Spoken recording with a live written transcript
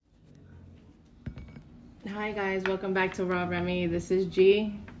Hi guys, welcome back to Raw Remy. This is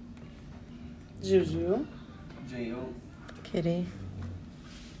G. Juju. J.O. Kitty.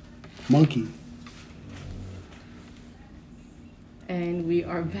 Monkey. And we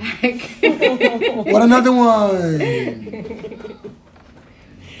are back. What another one?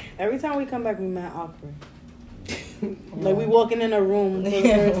 Every time we come back, we mad awkward. Like we walking in a room for the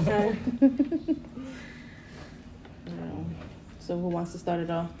first time. So who wants to start it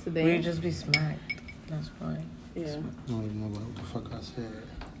off today? We just be smacked. That's why. Yeah. I don't even know what the fuck I said.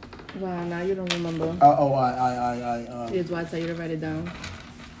 Wow, now you don't remember. Here's why I tell you to write it down.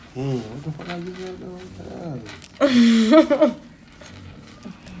 What the fuck I just said?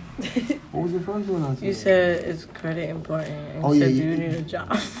 What was the first one I said? You said it's credit important. And Oh, you yeah, said, yeah. do you need a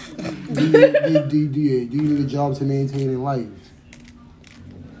job? Do you need a job to maintain in life?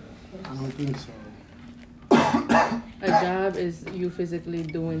 I don't think so. A job is you physically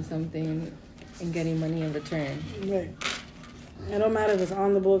doing something and getting money in return. Right. It don't matter if it's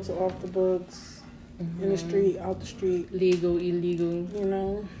on the books or off the books, in the street, out the street. Legal, illegal. You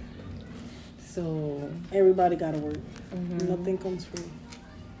know, So, everybody gotta work. Nothing comes free,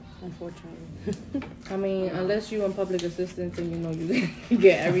 unfortunately. I mean, unless you on public assistance and you know you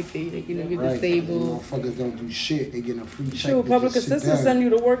get everything, like, you know, you're Right. disabled. Motherfuckers don't do shit. They getting a free check. True, to public just sit assistance down. send you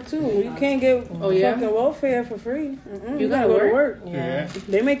to work too. You can't get yeah? fucking welfare for free. You gotta gotta go to work? work. Yeah.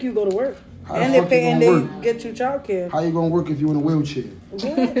 They make you go to work. How the And they fuck pay you and gonna they work? get you childcare. How you gonna work if you in a wheelchair?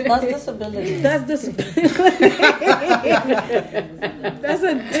 That's disability. That's disability. That's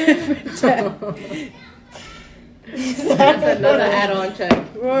a different check. That's another add-on check. You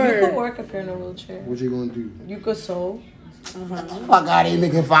could Word. work if you're in a wheelchair. What you gonna do? You could sew. Fuck out here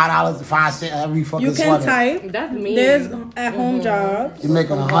making $5, 5 cents every fucking You can sweater. type. That's mean. There's at-home jobs. You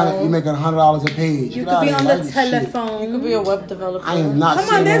making $100 a page. You Get could be outta on here. the Like this shit. telephone. You could be a web developer. I am not. Come on,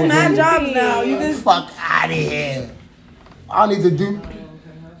 saying there's no mad thing. jobs now. You can. Fuck out of here. I need to do.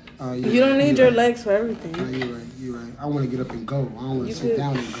 You don't need your legs for everything. You're right. You're right. I want to get up and go. I don't want to sit could-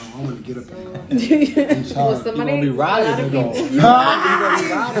 down and go. I want to get up and go. I'm Well, sorry. somebody, Be riding and go.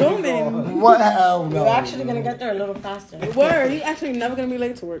 Zooming. What hell no? You're actually going to get there a little faster. Word. You actually never gonna be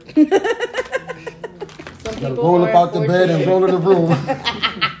late to work. some Gotta people roll are up out the bed and fortunate. roll in the room.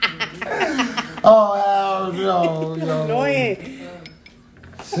 Oh hell no, yo. Annoying.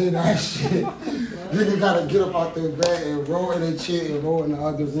 Say that shit. Nigga gotta get up out the bed and roll in the chair and roll in the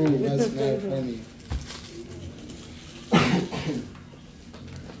other room. That's mad funny.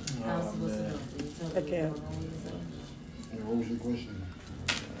 Okay. Yeah, what was your question?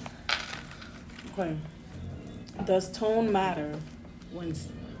 Okay. Does tone matter when,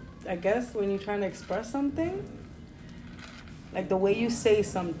 I guess, when you're trying to express something? Like the way you say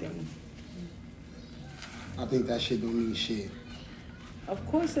something. I think that shit don't mean shit. Of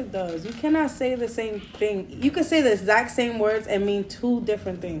course it does. You cannot say the same thing. You can say the exact same words and mean two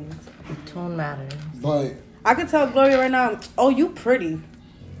different things. Tone matters. But I could tell Gloria right now, oh, you pretty.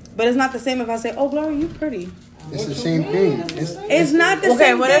 But it's not the same if I say, oh, Gloria, you pretty. it's the same thing. It's not the Okay,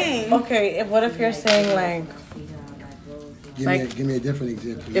 same what thing. what if you're saying like, Give me a different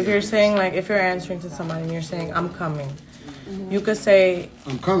example. if you're saying like, if you're answering to somebody and you're saying, I'm coming. You could say,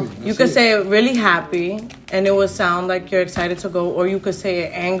 I'm coming. you could say it really happy and it would sound like you're excited to go, or you could say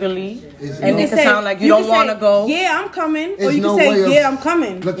it angrily and it could sound like you don't can want to say, go. Yeah, I'm coming. Or It's you no can way say, of- yeah, I'm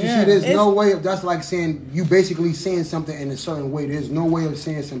coming. Look, you Yeah. see, there's It's- no way of, that's like saying, you basically saying something in a certain way. There's no way of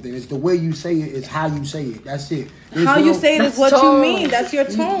saying something. It's the way you say it, it's how you say it. That's it. There's How no, you say it is That's what tone. you mean. That's your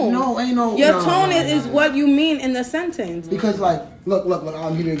tone. No, ain't no. Your no, tone no, is no. what you mean in the sentence. Because like, look,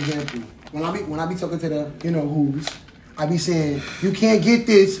 I'll give you an example. When I be talking to the, who's, I be saying, you can't get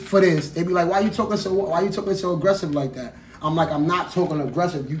this for this. They be like, why you talking so aggressive like that? I'm like, I'm not talking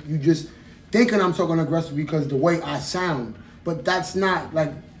aggressive. You just thinking I'm talking aggressive because the way I sound. But that's not,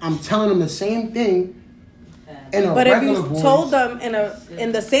 like, I'm telling them the same thing in a But if regular you voice. told them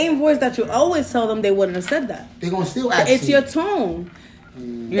in the same voice that you always tell them, they wouldn't have said that. They gonna still act It's it. your tone.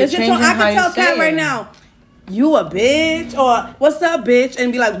 You're It's your tone. changing I how can you tell say Kat right it. now, you a bitch, or what's up, bitch,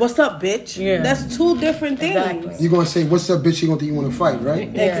 and be like, what's up, bitch? Yeah. That's two different things. Exactly. You gonna say, what's up, bitch? You gonna think you wanna fight, right?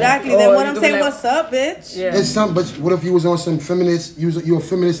 Yeah. Exactly. Or Then when you I'm could be saying, like- what's up, bitch? Yeah. It's some, but what if you was on some feminist? You a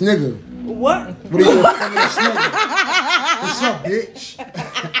feminist nigga? What? What if you a feminist nigga? What's up,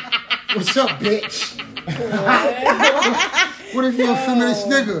 bitch? What's up, bitch? What if you a feminist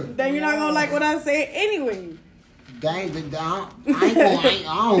nigga? Then you're not gonna like what I say anyway. I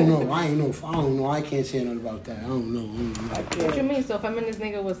don't know. I can't say nothing about that. I don't know. What you mean? So feminist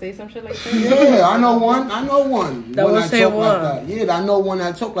nigga will say some shit like that? Yeah, I know one. That One will say talk what? like that. Yeah, I know one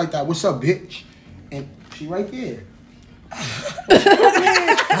that talk like that. What's up, bitch? And she right there.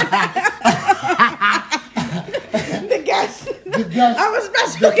 guest. I'm a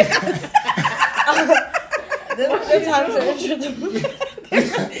special guest. This is the time to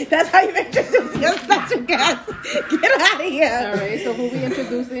introduce. That's how you introduce your special guest. Get out of here. All right, so who we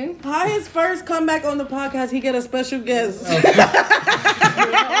introducing? How his first comeback on the podcast, he get a special guest.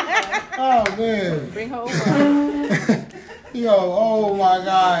 Oh man. Bring her over. Yo, oh my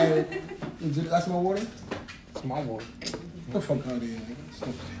God. That's my water? It's my water. Get the fuck out of here,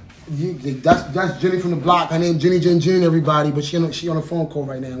 nigga. That's Jenny from the block. Her name Jenny Jen, everybody, but she on a phone call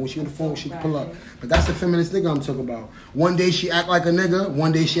right now. When she on the phone, she can pull up. But that's the feminist nigga I'm talking about. One day she act like a nigga,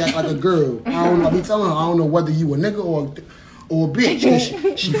 one day she act like a girl. I don't know. I be telling her I don't know whether you a nigga or a bitch.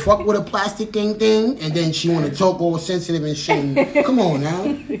 'Cause she fuck with a plastic thing, and then she want to talk all sensitive and shit. And, come on now,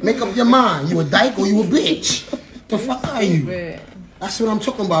 make up your mind. You a dyke or you a bitch? The fuck are you? That's what I'm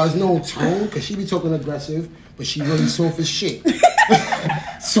talking about. There's no tone, because she be talking aggressive, but she really soft as shit.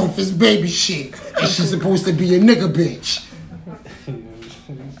 Soft as baby shit. And she's supposed to be a nigga bitch.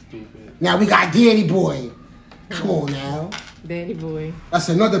 Now we got Danny Boy. Come on now. Danny Boy. That's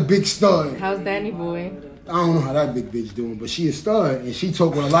another big stud. How's Danny Boy? I don't know how that big bitch doing, but she a stud. And she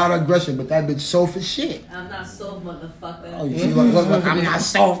talk with a lot of aggression, but that bitch soft as shit. I'm not soft, motherfucker. Oh, you see, look, I'm not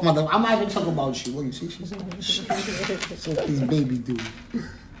soft, mother. I'm not even talking about you. Look, you see, she's soft as baby dude.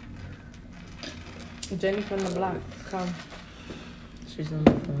 Jenny from the block. Come. She's on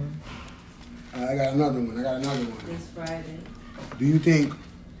the phone. I got another one. This Friday. Do you think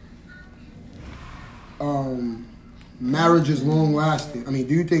marriage is long lasting? I mean,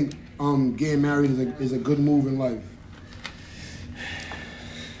 do you think getting married is a good move in life?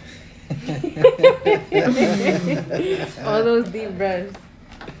 All those deep breaths.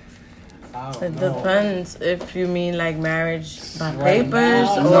 It depends if you mean like marriage by Right papers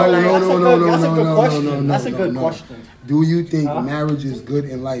now. or like. No. That's a good question. Do you think marriage is good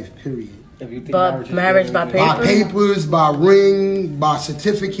in life, period? If you think But marriage by By papers? papers, by ring, by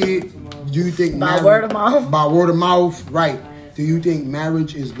certificate? Do you think By word of mouth? By word of mouth, right. Do you think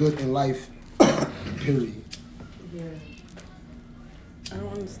marriage is good in life, period? I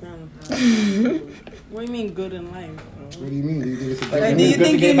don't understand. What do you mean good in life? What do you mean? Do you think it's a good Like, do you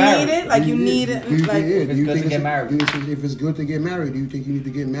think you need it? Like you need it? Do you Like, think, If it's good to get married. If it's good to get married, do you think you need to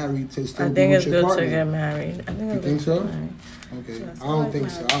get married to still I be think with it's your good partner? to get married. I think You it's think good so? to get married. Okay, I don't think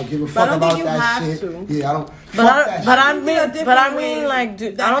so. I don't give a But I fuck don't about think you that have shit. to. Yeah, I don't. But I that different mean, like,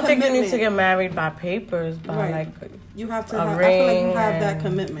 ways. I don't think you need commitment. to get married by papers, by Right. like. You have to A have, I feel like you ring have that and-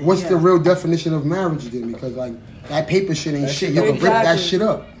 commitment. What's yeah. the real definition of marriage then? Because like that paper shit ain't shit. You can rip that Exactly. shit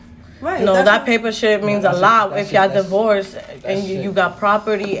up. Right. No, that's that what- paper shit means a lot if y'all divorced and shit. you got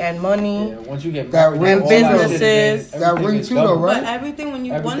property and money. Yeah, once you get That married, ring all too, that though. shit is Businesses. getting- That everything ring is too, double. though, right? But everything when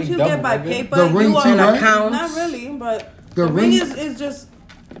you Everything once you double, get by nigga. paper, The ring you are too, right? Accounts. not really, but The the ring ring- is just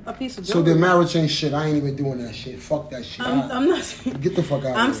a piece of So jewelry. the marriage ain't shit. I ain't even doing that shit. Fuck that shit. I'm not saying. Get the fuck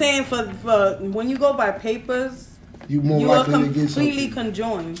out. I'm of here. saying for when you go by papers, you more you are likely to get completely something.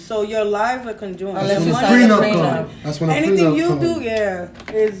 conjoined. So your lives are conjoined. Unless That's you when a sign a prenup prenup. come. That's when a Anything prenup you come. do, yeah,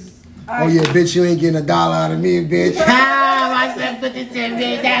 is. Oh yeah, bitch, you ain't getting a dollar out of me, bitch. I said, put this in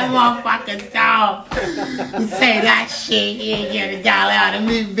me, that motherfucking dog. You say that shit, you ain't getting a dollar out of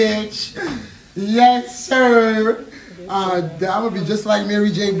me, bitch. Yes, sir. I'm gonna be just like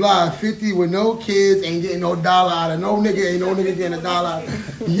Mary J. Blige, 50 with no kids, ain't getting no dollar out of no nigga, ain't no nigga getting a dollar out.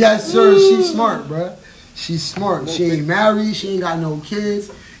 Yes, sir. She's smart, bruh. She's smart. She ain't married, she ain't got no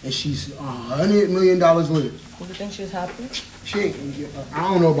kids, and she's $100 million lit. You think she's happy? She ain't, I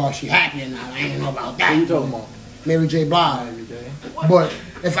don't know about she happy or not. I ain't know about that. What you talking about? Mary J. Blige. But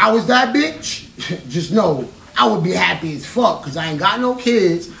if I was that bitch, just know I would be happy as fuck because I ain't got no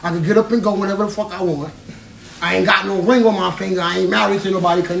kids. I could get up and go whenever the fuck I want. I ain't got no ring on my finger. I ain't married to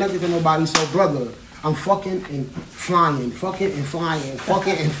nobody, connected to nobody. So, brother, I'm fucking and flying, fucking and flying,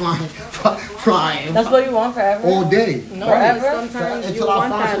 fucking and flying, flying. That's what you want forever? All day. No, Forever? sometimes you Until I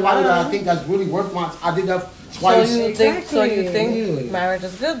want find that somebody that I love. think that's really worth my. I did that So twice. you think Yeah. marriage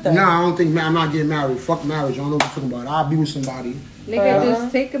is good then? No, I don't think. I'm not getting married. Fuck marriage. I don't know what you're talking about. I'll be with somebody. Nigga,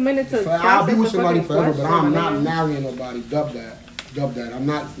 just take a minute to I'll be process with the somebody fucking forever, but I'm question, not nigga. marrying nobody. Dub that. I'm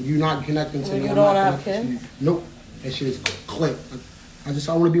not. You're not connecting to Well, me. you I'm don't not wanna have connecting to kids? you. Nope. That shit is click. I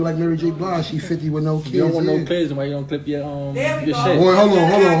want to be like Mary J. Blige. She 50 with no kids. You don't want no yeah. kids, then why you don't clip your There we your go. shit? Boy,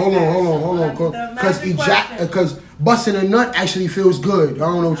 hold on. The Because magic question. because busting a nut actually feels good. I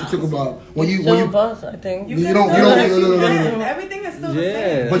don't know what you're talking about. When you Still buzz, I think. You don't- no. Everything is still Yeah. the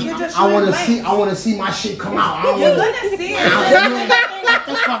same. but You're just I want to showing see. I want to see my shit come out. I don't You're wanna- gonna see it. Get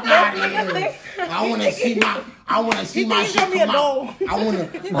the fuck out of here. I want to see my. I want to see my shit come out. I want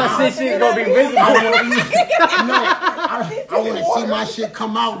to. My shit gonna be visible. I want to see my shit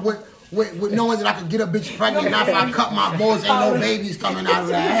come out with knowing that I could get a bitch pregnant. Now if I cut my balls, ain't no babies coming out of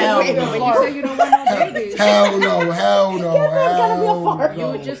that. Hell But you no. said you don't want no babies. Hell no. Hell no. Hell You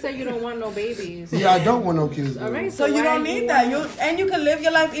no. just said you don't want no babies. Yeah, I don't want no kids. All right, So you why don't do need you that. want- You can live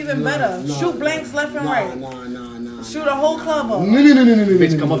your life even better. Shoot blanks left and right. Nah. Shoot a whole club up. No.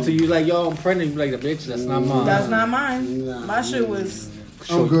 Bitch come up to you like, yo, I'm pregnant. You be like, the bitch, that's not mine. That's not mine. Nah. My shit was.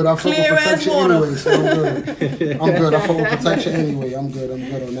 I'm good. I fuck with Clear as protection water. anyway, so I'm good. I'm good. I fuck with protection anyway. I'm good on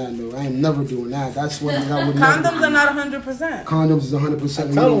that though. I ain't never doing that. That's what I would never Condoms are not 100%. Condoms is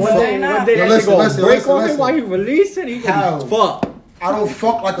 100%. Tell him one day, not. one day Yo, that listen, shit gonna listen, break listen, on him listen. while he release it. He How? gonna fuck. I don't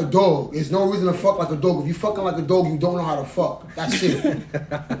fuck like a dog. There's no reason to fuck like a dog. If you fucking like a dog, you don't know how to fuck. That's it.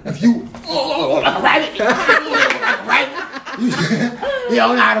 If you like a rabbit, you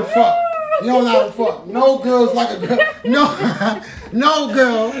don't know how to fuck. You don't know how to fuck. No girls like a girl. No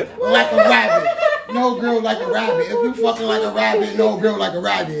girl like a rabbit. No girl like a rabbit. If you fucking like a rabbit, no girl like a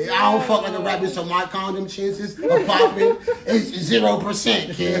rabbit. I don't fuck like a rabbit, so my condom chances of popping is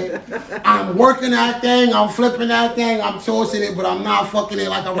 0%, kid. I'm working that thing, I'm flipping that thing, I'm tossing it, but I'm not fucking it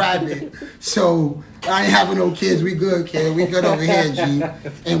like a rabbit. So I ain't having no kids. We good, kid. We good over here, G.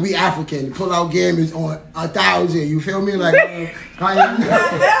 And we African. Pull out game is on 1,000. You feel me? Like I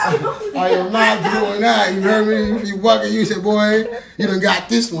am not doing that. You heard me? If you bugging, you say, boy, you done got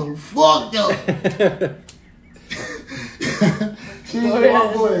this one fucked up. She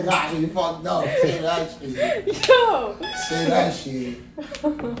my boy got me fucked up. Say that shit. Yo. Say that shit.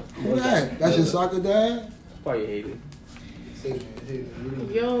 Who that? That's your soccer dad? Probably hate it. Say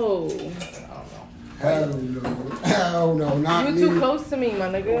that. Yo. Hell no. Hell no. Not You me. too close to me, my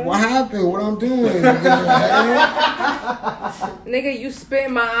nigga. What happened? What I'm doing? Nigga, you spit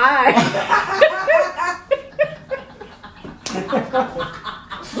in my eye.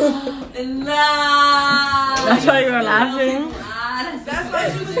 Nah. That's why you were laughing? That's why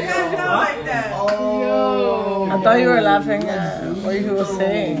she was passed out like that. Oh, I thought you were laughing at what you were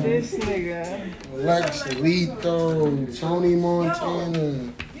saying. This nigga. Lex Lito, Tony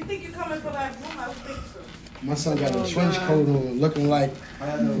Montana. You think you're coming for that room? I don't think so. My son got a trench coat on, looking like a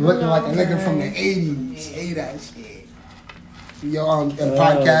nigga from the 80s. Say that shit. Yo, in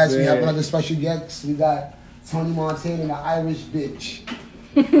podcast, we have man. another special guest. We got Tony Montana, the Irish bitch.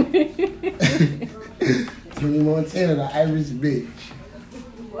 Tony Montana, the Irish bitch.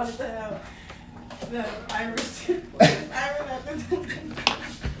 What the hell? The Irish.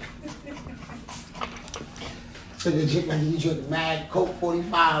 Took a drink like you drink mad Coke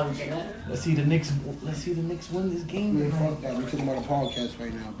 45, you know? Let's see the Knicks win this game. Man, fuck that. We're talking about a podcast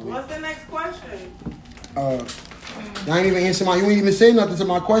right now, boy. What's the next question? I ain't even answer you ain't even say nothing to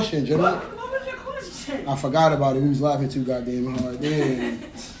my question, Jimmy. What was your question? I forgot about it. We was laughing too goddamn hard. Damn.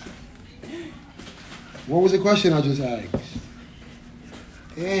 What was the question I just asked?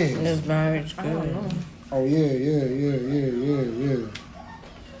 Damn. Is marriage good? Oh yeah.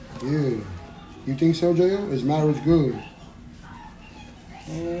 You think so, J.O.? Is marriage good?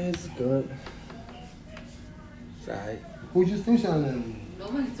 It's good. It's alright. Who just threw something at me?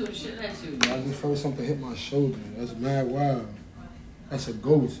 Nobody threw shit at you. I just felt something hit my shoulder. That's mad wild. That's a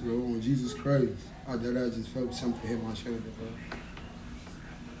ghost, yo, on Jesus Christ. I just felt something hit my shoulder, bro.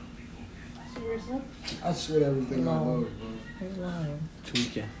 Seriously? I swear everything I love, bro. He's lying.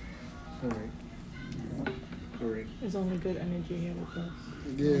 Tweaking. Alright. There's only good energy here with us.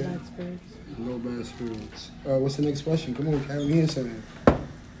 Yeah. No bad spirits. No bad spirits. What's the next question? Come on, Karen, hear something.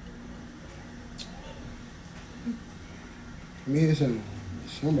 Let me hear something.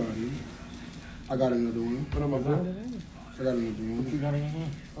 Somebody. I got another one. What am I doing? I got another one. You got it in your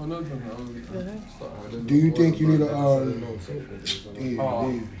hand. Oh, no. Do you think you need a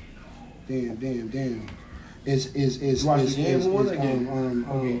damn. Is Watch the game one again.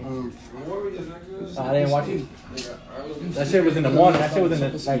 I didn't watch it. That shit was in the morning. That shit was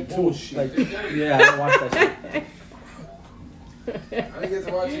in the like 2. Like, yeah, I didn't watch that shit. I didn't get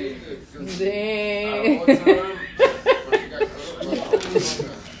to watch it either. Damn.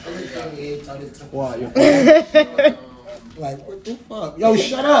 What? Your Like, what the fuck? Yo,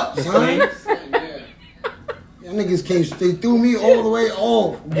 shut up, son. Y'all niggas came, they threw me all the way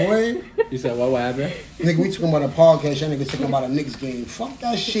off, boy. You said what happened? Nigga, we talking about a podcast, y'all niggas talking about a Knicks game. Fuck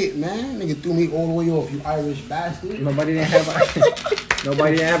that shit, man. Nigga threw me all the way off, you Irish bastard. Nobody didn't have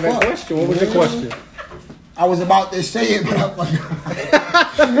a question. What was your question? I was about to say it, but I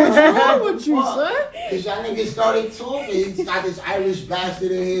forgot. What's wrong with you, son? Cause y'all niggas started talking. He's got this Irish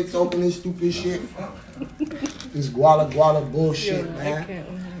bastard in here talking this stupid shit. This guala bullshit, I man. can't.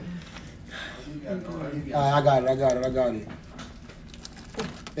 I got it.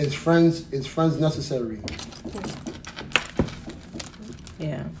 It's friends necessary.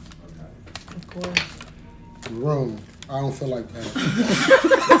 Yeah. Of course. Room. I don't feel like that.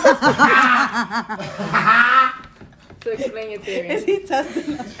 So explain your theory. Is he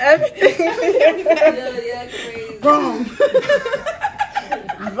testing Everything. Yeah, crazy. Wrong.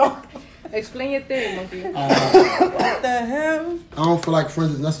 Explain your theory, monkey. What the hell? I don't feel like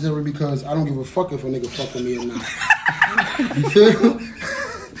friends is necessary because I don't give a fuck if a nigga fuck with me or not. You feel?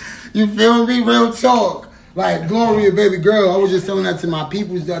 You feel me? Real talk. Like, Gloria, baby girl, I was just telling that to my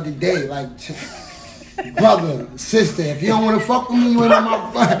peoples the other day. Like, brother, sister, if you don't want to fuck with me, you ain't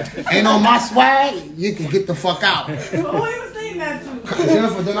on my swag, you can get the fuck out. Who you saying that to?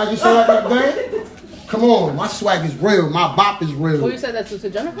 Jennifer, didn't I just say that the other day? Come on, my swag is real. My bop is Who real. you said that to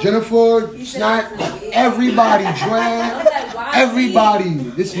Jennifer? Jennifer, Snot, everybody, Dre, everybody.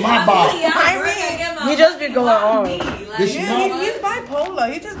 This is my bop. He just be going on. This is my He's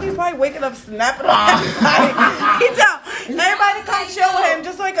bipolar. He just be probably waking up snapping on everybody. He tell everybody come chill with him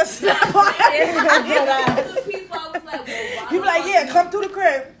just so he can snap on everybody. He be like, yeah, come to the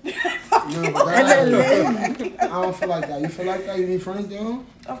crib. Fuck No, you. but I don't feel like that. You feel like that? You need friends, though?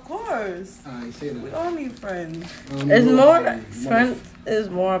 Of course. I ain't say that. We all need friends. It's more friends is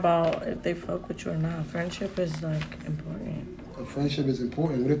more about if they fuck with you or not. Friendship is like important. A friendship is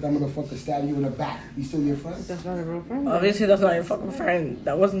important. What if that motherfucker stab you in the back? You still your friend? That's not a real friend. Obviously, that's not your fucking friend.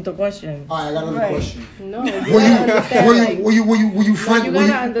 That wasn't the question. All right, I got another Right. question. No, you Were gotta understand, like, you friend? you Were gotta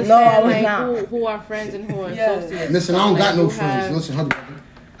you, understand No, I was like not. who are friends and who are Yeah. associates. listen, I don't got Like, no you friends. have- Listen, honey.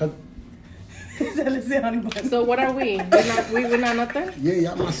 He said, listen, honey bun. So what are we? We're not nothing? Yeah,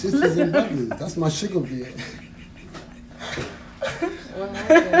 y'all my sisters and brothers. That's my shit up there. What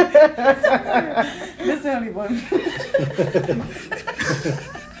happened? Listen, honey bun.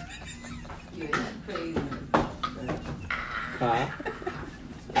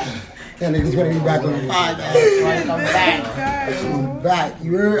 That nigga's gonna be back on the podcast. Right, I'm back. I'm back.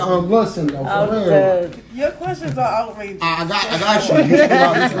 You heard? Listen, though, I'm for real. dead. Your questions are outrageous. I got you. You think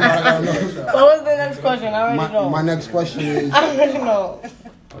about this. I gotta know. What was the next question? I already know. My next question is: I already know.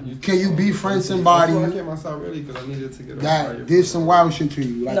 can you befriend somebody I came outside really because I needed to get a that did some wild shit to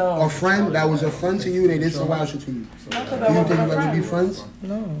you? Like No. a friend that was a friend to you, they did some wild shit to you. Not 'cause Do I you want think my you ever be friend. friends?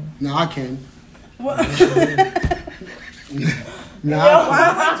 No. No, I can. What? No,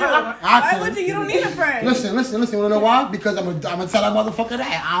 Why would you? You don't need a friend. Listen. You wanna know why? Because I'm gonna tell that motherfucker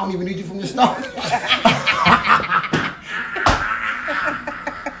that I don't even need you from the start.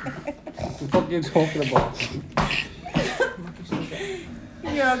 What the fuck you talking about?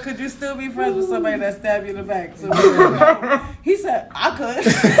 Yeah, could you still be friends with somebody that stabbed you in the back? So he said, I could.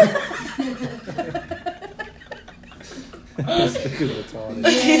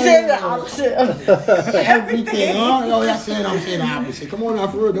 She said the opposite of Everything, huh? Oh, y'all saying I'm saying the opposite. Come on now,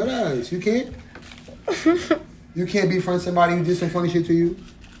 for real, that ass. You can't? You can't be friends with somebody who did some funny shit to you?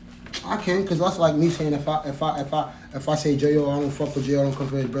 I can, cause that's like me saying if I say J.O. I don't fuck with J.O. I don't come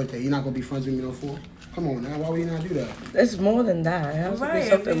for his birthday, you're not gonna be friends with me no more. Come on now, why would you not do that? It's more than that. It has to be Right.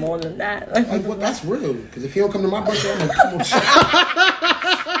 something more than that. Like, what? That's real. Cause if he don't come to my birthday, I'm like, come on,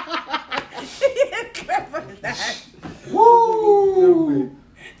 woo!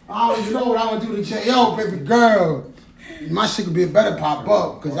 I don't even know what I'm gonna do to J.O., baby girl. My shit could be a better pop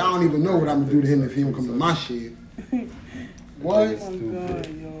up, cause I don't even know what I'm gonna do to him if he don't come to my shit. What? Oh my God,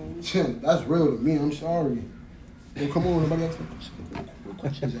 yo. Shit, that's real to me. I'm sorry. Well, come on, nobody else. What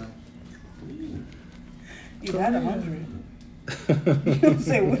questions, y'all? You had 100. You don't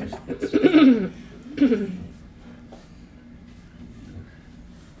say what?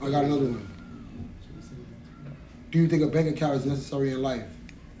 I got another one. Do you think a bank account is necessary in life?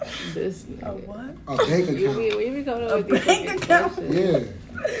 This A what? A bank account. we go to A bank account? Yeah.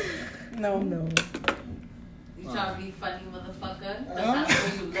 No. No. You trying to be funny, motherfucker? That's not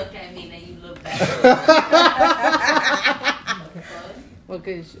when you look at me and then you look back. What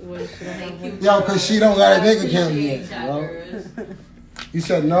should I have one? Yo, cause she don't got a bank account Appreciate yet, y'all, bro. girls. You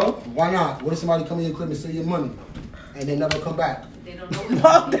said no? Why not? What if somebody come in your crib and steal your money and they never come back? They don't know what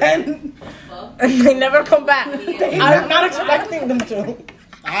Well, then. fuck. They never come back. I'm not expecting them to.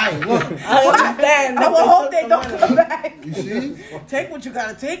 Alright, look. I understand. I will hope they don't come back. You see? Take what you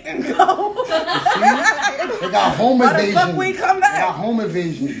gotta take and go. They got home Why the invasion. fuck we come They back? got home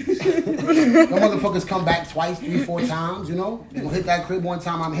invasions. The motherfuckers come back twice, 3, 4 times, you know? They gonna hit that crib one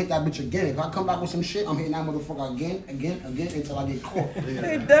time, I'm gonna hit that bitch again. If I come back with some shit, I'm hitting that motherfucker again until I get caught.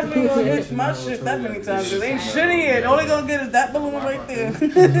 They definitely gonna hit my shit that many times. Cause ain't shit in here. All they gonna get is that balloon right there.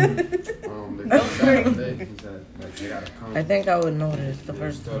 I think I would notice the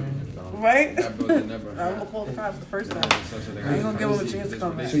first time. Right? That building never I'm gonna call the cops the first time. I ain't gonna give them a chance to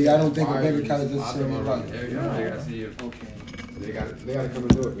come back. So yeah, I don't think a bank account is necessary in life. Okay. Okay. They gotta come and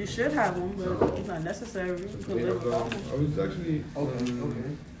do it. You should have one, but it's not necessary. You can live without one. I was actually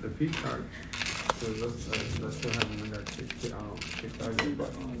the Peacock. So let's still have him when that kicked out.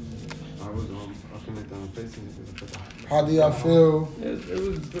 But I was looking at the facing it. How do y'all feel? It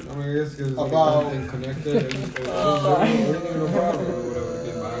was. I mean, I guess because about everything connected. Everything no problem or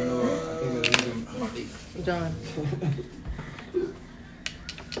whatever. But I know. I think that John.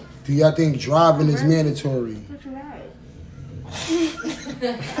 Do y'all think driving is mandatory?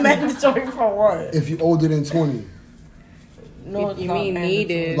 Mandatory for what? If you're older than 20. No, You mean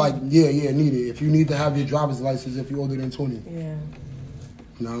needed? Like, yeah, needed. If you need to have your driver's license if you're older than 20. Yeah.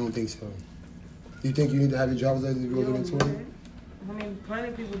 No, I don't think so. You think you need to have your driver's license if you're older than 20? I mean, plenty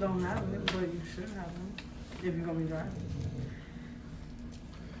of people don't have it, but you should have one if you're gonna be driving.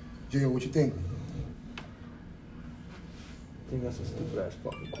 Jay, what you think? I think that's a stupid ass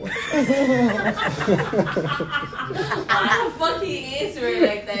fucking question. How the fuck he answer it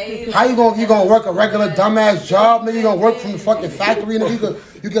like that? How you gonna work a regular dumbass job, nigga? You gonna work from the fucking factory, nigga?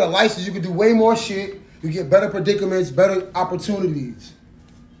 You get a license, you can do way more shit. You get better predicaments, better opportunities.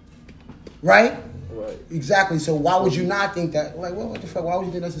 Right? Right. Exactly. So why would you not think that? Like, what the fuck? Why would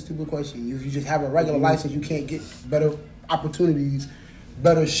you think that's a stupid question? If you just have a regular license, you can't get better opportunities,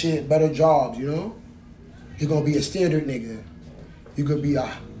 better shit, better jobs, you know? You're gonna be a standard nigga. You could be a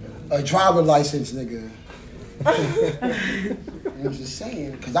driver license nigga. I'm just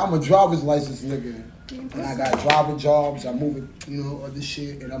saying, because I'm a driver's license nigga. And I got driver jobs, I'm moving, you know, other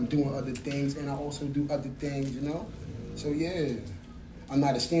shit, and I'm doing other things, and I also do other things, you know? So yeah, I'm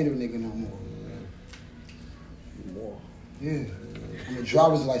not a standard nigga no more. Yeah, I'm a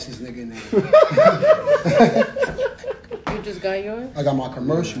driver's license nigga now. You just got yours? I got my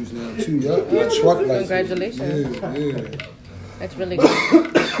commercials now too, yeah. My truck license. Congratulations. Yeah. That's really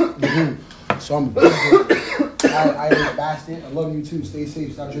good. So I'm good. I ain't a bastard. I love you too. Stay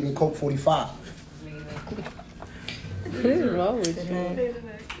safe. Stop drinking Coke 45. What is wrong with you?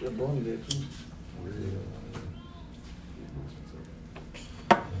 You're born there too.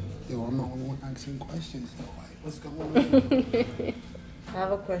 Yo, I'm not the only one asking questions though. Like, what's going on? I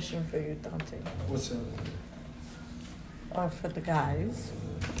have a question for you, Dante. What's up? Or for the guys.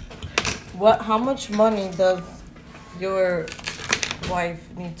 How much money does your wife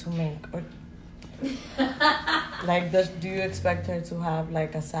need to make? Or like, do you expect her to have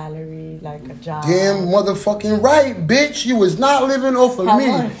like a salary, like a job? Damn motherfucking right, bitch. You was not living off of How me.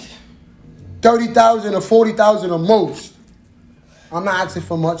 much? 30,000 or 40,000 or most. I'm not asking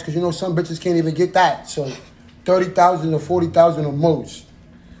for much because you know some bitches can't even get that. So 30,000 or 40,000 or most.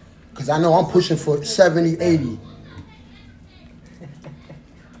 Because I know I'm pushing for 70, 80.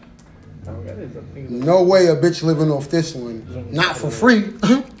 No way a bitch living off this one. Not for free.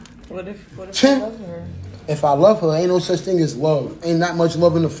 What if you love her? If I love her, ain't no such thing as love. Ain't that much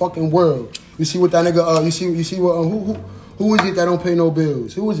love in the fucking world. You see what that nigga, you see what, who is it that don't pay no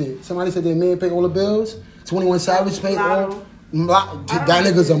bills? Who is it? Somebody said their man pay all the bills? 21 Savage pay all? That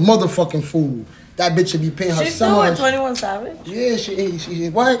nigga's a motherfucking fool. That bitch should be paying her She's still son. with 21 Savage? Yeah, she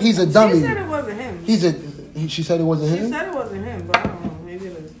what? He's a dummy. She said it wasn't him. She said it wasn't him? She said it wasn't him, but I don't know. Maybe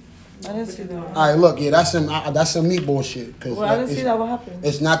it was. I didn't see that. All right, look, yeah, that's some meat bullshit. Well, I didn't see that. What happened?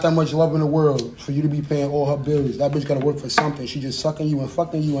 It's not that much love in the world for you to be paying all her bills. That bitch gotta work for something. She just sucking you and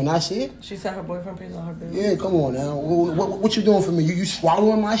fucking you and that's it? She said her boyfriend pays all her bills. Yeah, come on now. What you doing for me? You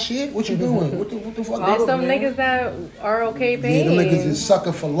swallowing my shit? What you doing? What the fuck? There's some niggas that are okay paying. Yeah, them niggas is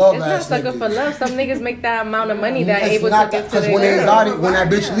sucker for love. It's not ass sucker niggas. for love. Some niggas make that amount of money that It's able not to that, give to because when they their got girl. it, when that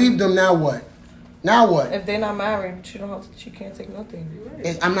bitch leave them, now what? Now what? If they're not married, she can't take nothing.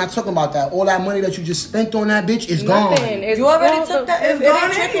 I'm not talking about that. All that money that you just spent on that bitch is gone. Nothing. It's You already all took the- that. It's It ain't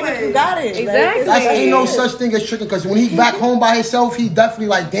gone tricking if anyway. you got it. Exactly. That's ain't no Yeah. such thing as tricking. Because when he back home by himself, he definitely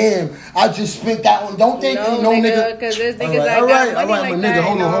like, damn, I just spent that one. Don't think No, no nigga, nigga. because there's All niggas right, that all got right, money all right, like my that nigga,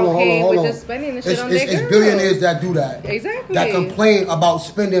 hold and on, are hold on, okay hold with on. just spending the shit on It's their girl. billionaires that do that. Exactly. That complain about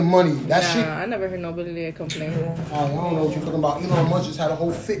spending money. That shit. Nah, I never heard nobody that complain. I don't know what you're talking about. Elon Musk just had a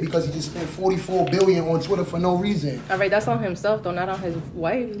whole fit because he just spent $44 billion on Twitter for no reason. All right, that's on himself though, not on his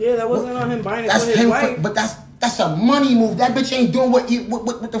wife. Yeah, that wasn't on him buying it That's for his him, wife. but that's a money move. That bitch ain't doing what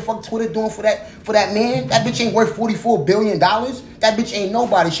the fuck Twitter doing for that man. That bitch ain't worth $44 billion. That bitch ain't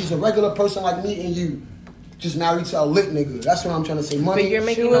nobody. She's a regular person like me and you, just married to a lit nigga. That's what I'm trying to say. Money. But you're She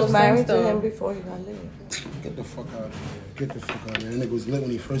making was no married sense to him though. before he got lit. Get the fuck out of here. Get the fuck out of here. That nigga was lit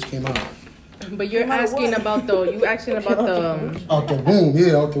when he first came out. But you're asking about you asking about the Out the womb,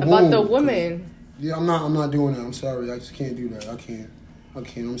 yeah, out the womb. about the woman. Yeah, I'm not doing that. I'm sorry. I just can't do that. I can't. I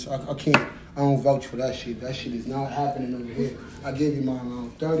can't. I'm sorry. I can't. I don't vouch for that shit. That shit is not happening over here. I gave you my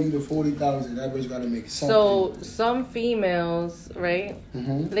amount, 30 to 40,000. That bitch gotta make something. So some females, right?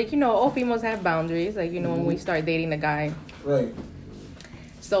 Mm-hmm. Like, you know, all females have boundaries. Like, you know, when we start dating a guy. Right.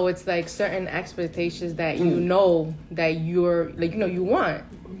 So it's like certain expectations that you know that you're, like, you know, you want.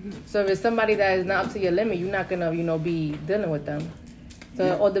 So if it's somebody that is not up to your limit, you're not gonna, you know, be dealing with them. So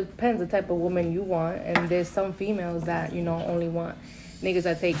it all depends the type of woman you want. And there's some females that, you know, only want niggas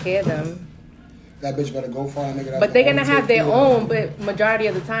that take care of them. That bitch better go find a nigga. But they're gonna have their own, but majority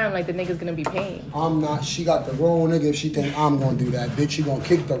of the time, like, the nigga's gonna be paying. I'm not. She got the wrong nigga if she think I'm gonna do that. Bitch, you gonna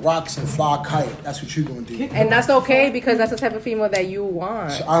kick the rocks and fly a kite. That's what you gonna do. And that's okay because that's the type of female that you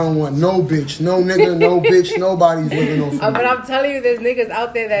want. So I don't want no bitch, no nigga, no bitch, nobody's looking over me. But I'm telling you, there's niggas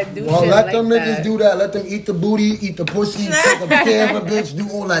out there that do Well, shit let like them that. niggas do that. Let them eat the booty, eat the pussy, take care of a bitch, do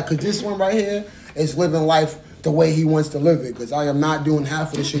all that. Cause this one right here is living life the way he wants to live it. Cause I am not doing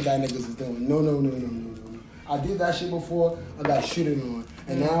half of the shit that niggas is doing. No. I did that shit before. I got shitted on,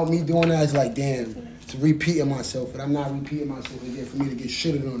 and now me doing that is like, damn, it's repeating myself, and I'm not repeating myself again for me to get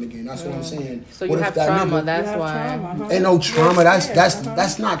shitted on again. That's what I'm saying. So What you if have that trauma. nigga- That's You have why. trauma, huh? Ain't no trauma.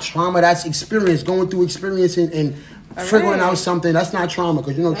 That's not trauma. That's experience. Going through experience and figuring out something. That's not trauma.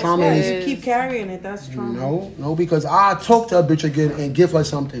 Cause you know trauma Yeah, is. you keep carrying it. That's trauma. No, because I talk to a bitch again and give her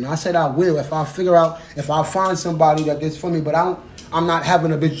something. I said I will if I figure out, if I find somebody that gets for me, but I'm not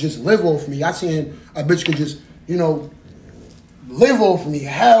having a bitch just live off me. I saying a bitch could just, you know, live off me.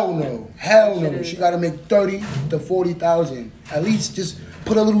 Hell no. She gotta make 30 to 40,000. At least just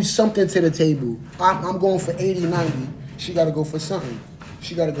put a little something to the table. I'm going for 80, 90. She gotta go for something.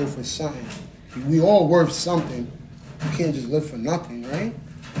 We all worth something. You can't just live for nothing, right?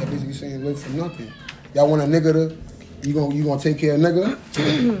 That basically saying live for nothing. Y'all want a nigga to, you gonna take care of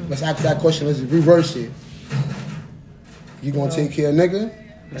nigga? Let's ask that question, let's reverse it. You gonna take care of nigga?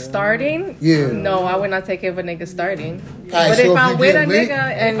 Starting? Yeah. No, I would not take care of a nigga starting. Alright, But so if if I'm you with a get lit- nigga,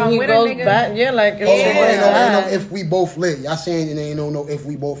 And if I'm he with goes a nigga, back, yeah, like if Oh, she so goes ain't no back. if we both lit. Y'all saying it ain't no if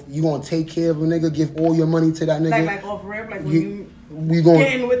we both, you gonna take care of a nigga, give all your money to that nigga? Like off rip, like when You- you we gonna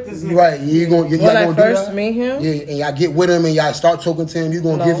getting with this nigga. right? You gonna y'all When I gonna do first that? meet him? Yeah, and y'all get with him and y'all start talking to him. You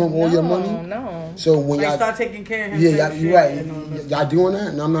gonna give him all your money? No. So when Like y'all start taking care of him. yeah, type y'all, shit you right. and all that. Y'all doing that,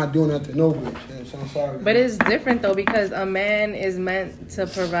 and I'm not doing that to no bitch. Yeah, so I'm sorry. But it's different though because a man is meant to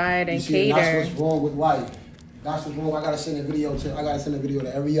provide and You see, cater. that's what's wrong with life. That's what's wrong. I gotta send a video to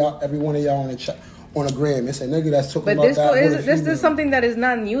every one of y'all on the chat. On a gram, it's a nigga that's talking But about this that. with a this female. is something that is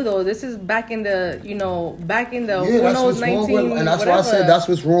not new though. This is back in the who Yeah, that's knows what's wrong 19 with, and that's why I whatever. said that's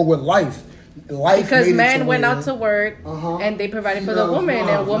what's wrong with life. Life Because made it men to went where- out to work and they provided for the No, woman,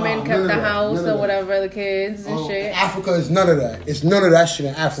 no, and woman no, kept none the of that, house none or of whatever, the kids and shit. Africa is none of that. It's none of that shit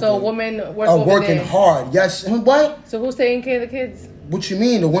in Africa. So women work are over working there. hard. Yes. What? So who's taking care of the kids? What you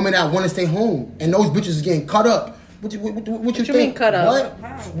mean? The women that want to stay home and those bitches is getting cut up. What you you think? mean cut up?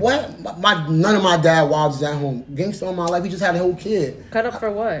 What? None of my dad wives is at home. Gangsta all my life. He just had a whole kid. Cut up for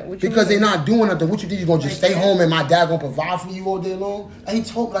what? What you Because mean? they're not doing nothing. What you think? You gonna just stay home and my dad gonna provide for you all day long? And he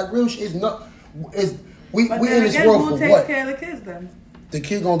told me like real shit. It's not. It's we But in then this again, world who for takes what? care of the kids then? The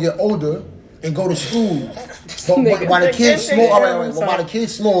kid gonna get older and go to school. But Nigga. while the The kid's kid small, take all care of right, but while the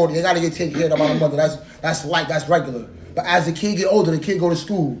kid's small, they gotta get taken care of by the mother. That's regular. But as the kid get older, the kid go to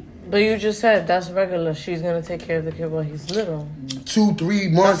school. But you just said that's regular. She's gonna take care of the kid while he's little.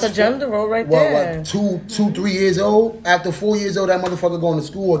 2-3 months. That's a gender role right there. What, 2-3 years old? After 4 years old, that motherfucker going to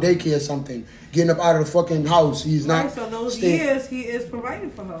school or daycare or something. Getting up out of the fucking house. He's not. Right, so those staying- years he is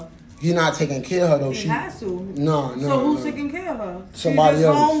providing for her. He's not taking care of her though. He has to. No. So who's taking care of her? Somebody she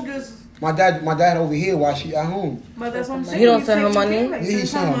just else. home just. My dad over here while she at home. But that's what I'm saying. He don't He's send her taking money? care of her. Yeah, he Sends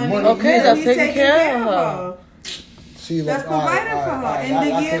send her her money. Okay, Yeah, that's he's taking care of her. See, That's look, all right, providing for all her right, in all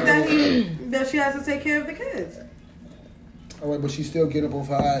the right, year I that take that she has to take care of the kids. All right, but she still get up off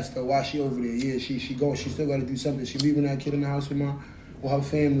her ass though while she over there. Yeah, she still got to do something. She leaving that kid in the house with her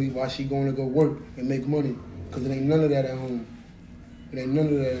family while she going to go work and make money. Cause it ain't none of that at home. It ain't none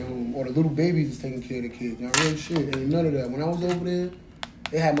of that at home. Or the little babies is taking care of the kids. Now real shit, it ain't none of that. When I was over there,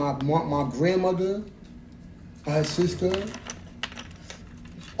 they had my grandmother, her sister,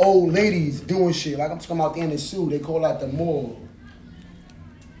 old ladies doing shit. Like I'm talking about the NSU. They call that the mall.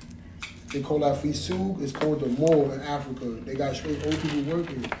 They call that Fisug. It's called the mall in Africa. They got straight old people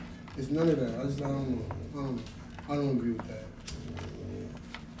working. It's none of that. I don't know. I don't agree with that.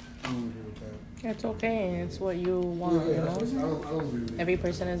 I don't agree with that. It's okay. It's what you want. Yeah, You I know. don't agree with it. Every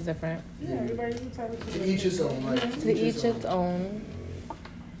person is different. Yeah, everybody's entitled to To each his own. Like, To each its own.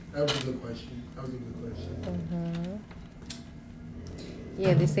 That was a good question.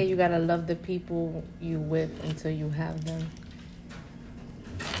 Yeah, they say you gotta love the people you with until you have them.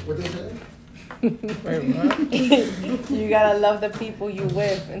 What they say? You gotta love the people you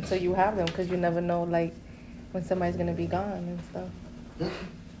with until you have them, because you never know, like, when somebody's gonna be gone and stuff.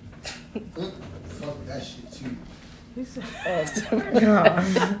 Fuck that shit too.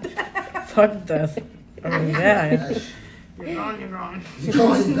 Fuck this. I mean, yeah. That shit. You're gone.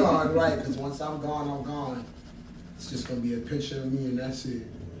 You're gone, right? Because once I'm gone, I'm gone. It's just gonna be a picture of me and that's it.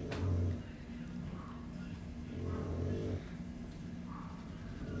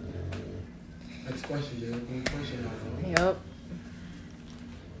 Next question, Jay. Any question? Yep.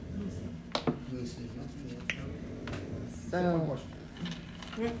 Let me see. So,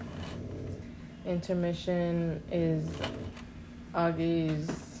 intermission is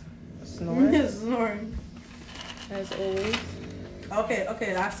Augie's snore, Snoring. as always.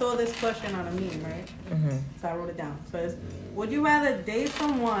 Okay. I saw this question on a meme, right? Mm-hmm. So I wrote it down. So it's, would you rather date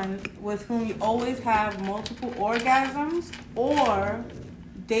someone with whom you always have multiple orgasms, or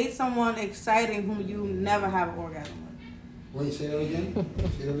date someone exciting whom you never have an orgasm with? Wait, say that again.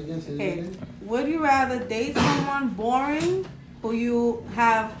 Say that again. Say that Okay. again. Would you rather date someone boring who you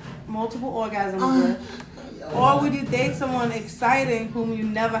have multiple orgasms with, or would you date someone exciting whom you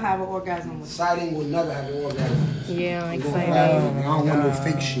never have an orgasm with? Exciting will never have an orgasm. Yeah, I exciting. don't want no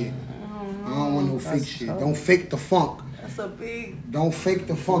fake shit. I don't want no fake shit. Don't fake the funk. That's a big Don't fake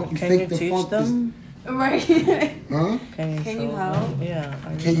the funk. You Can fake you the teach funk. them? right. Huh? Can you show help? them? Yeah.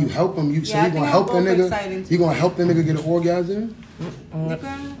 Can you help him? You Yeah, so I you think gonna I'm help the both nigga? exciting too. You gonna help the nigga get an orgasm? You can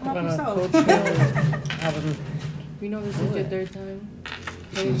help I'm yourself. gonna coach you. You know this is your third time?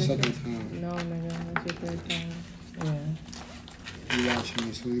 It's my second time. No, nigga, that's your third time. Yeah. You watching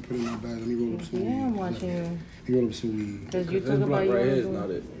me, so let me put it in my bag. Let me roll up some weed. Yeah, I'm watching you. Let me roll up some weed. Because you This talk about blunt you. right here wanna is do- not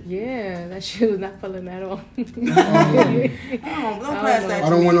it. Yeah, that shit was not pulling at all. Don't pass that I to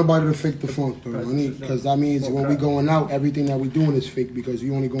don't me. want nobody to fake the funk though. Because that means when we going out, everything that we doing is fake because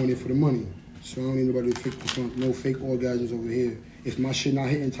you only going there for the money. So I don't need nobody to fake the funk. No fake orgasms over here. If my shit not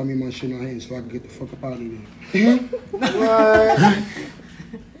hitting, tell me my shit not hitting so I can get the fuck up out of there. What?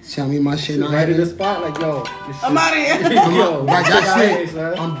 Tell me my shit not Right in the hitting. spot, like, yo. I'm out of here. Yo, Like, that's hey, it.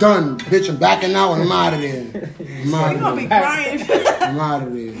 son. I'm done. Bitch, I'm backing out and I'm out of there. I'm out You're gonna of be there. crying. I'm out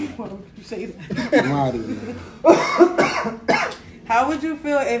of there. Why would you say that? I'm out of there. How would you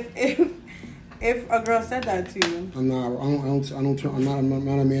feel if a girl said that to you? I'm not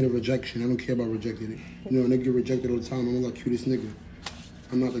a man of rejection. I don't care about rejecting it. You know, nigga get rejected all the time. I'm not the cutest nigga.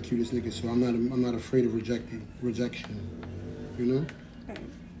 I'm not the cutest nigga, so I'm not afraid of rejection. You know?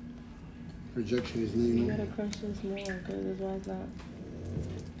 Rejection is, you You know. gotta crush this more, because that's why it's not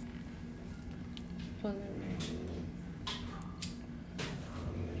pulling.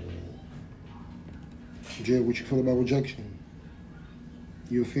 Jay, what you feel about rejection?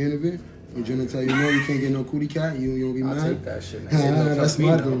 You a fan of it? When Jenna tell you no, you can't get no cootie cat, you don't be I'll mad? take that shit. Man. That's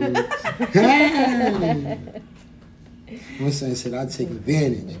my thing. My son said I'd take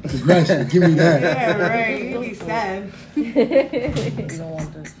advantage. Progression, give me that. Yeah, right. You'd be sad. You don't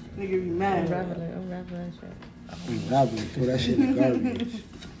want this. Nigga be mad. I'm rapping that shit. I'm rapping, throw that shit in the garbage.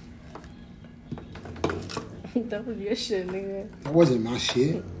 That was your shit, nigga. That wasn't my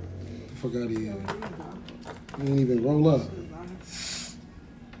shit. Get the fuck out of here. You didn't even roll up.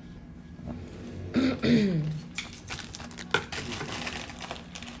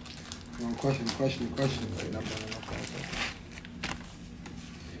 Question.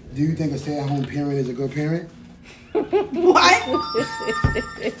 Do you think a stay-at-home parent is a good parent? What?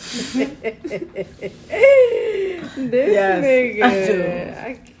 This Yes, nigga.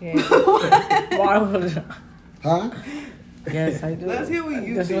 I can't. Why would I? Huh? Yes, I do. Let's hear what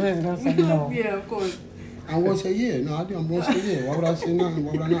you That's think. what he's gonna say. No. Yeah, of course. I'm gonna say yeah. No, I do. I'm gonna say yeah. Why would I say nothing?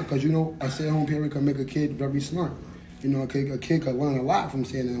 Why would I not? Because you know, a stay-at-home parent can make a kid very smart. You know, a kid can learn a lot from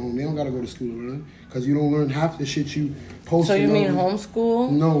staying at home. They don't gotta go to school to learn. Because you don't learn half the shit you post. So you mean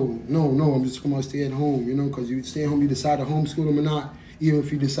homeschool? No. I'm just talking about stay at home. You know, because you stay at home, you decide to homeschool them or not. Even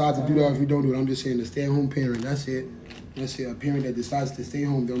if you decide to do that, if you don't do it, I'm just saying the stay-at-home parent. That's it. That's it. A parent that decides to stay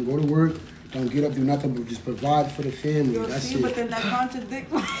home, don't go to work, don't get up, do nothing, but just provide for the family. You'll That's see, it. but then that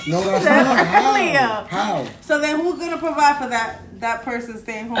contradicts. No, that's not. Earlier. How? So then who's gonna provide for that person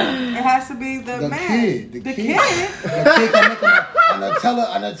staying home? It has to be the man. Kid. The The kid. kid can make a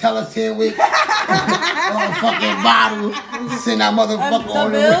Nutella sandwich on a fucking bottle. Send that motherfucker The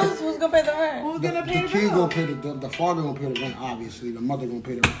on the bills? Who's gonna pay the rent? Who's gonna pay The the kid bill? gonna pay the father gonna pay the rent, obviously. The mother gonna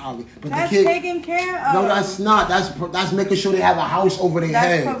pay the rent, obviously. But That's the kid, taken care of. no, that's not. That's making sure they have a house over their That's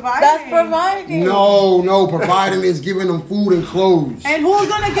head. providing. That's providing. No, providing is giving them food and clothes. And who's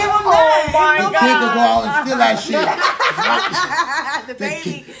gonna give them that? my The kid can go out and steal that shit. The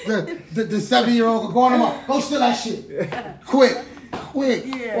baby. The 7-year-old can go on them out. Go steal that shit. Quick. quick.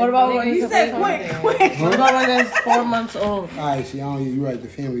 Yeah. What about when He he's said quick. What about when he's 4 months old? Alright, see, you're right. The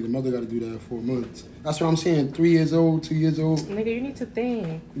family, the mother got to do that at 4 months. That's what I'm saying. 3 years old, 2 years old. Nigga, you need to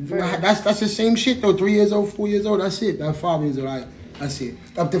think. That's the same shit though. 3 years old, 4 years old. That's it. That's 5 years old. Alright, that's it.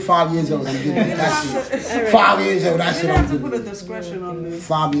 Up to 5 years old. I'm getting it. That's it. 5 years old. That's You it. have I'm to put a getting it. discretion on this.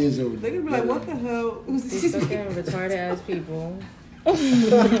 5 years old. They can be like, what the hell? These fucking retarded ass people.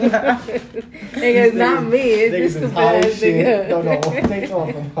 Nigga, it's not me. It's this stupid ass nigga. Don't know what they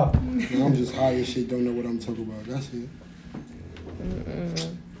talking about. No, I'm just high as shit. Don't know what I'm talking about. That's it.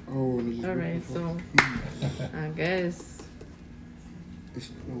 Oh, Alright, so I guess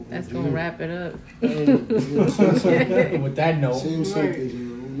that's gonna wrap it up. With that note, Same sentence, you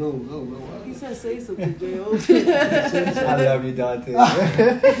know. No. He said say something, J.O. I love you, Dante. I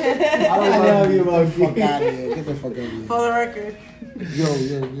love you, motherfucker. Fuck out of here. Get the fuck out of here. For the record. Yo.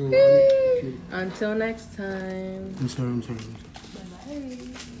 Until next time. I'm sorry. Bye-bye.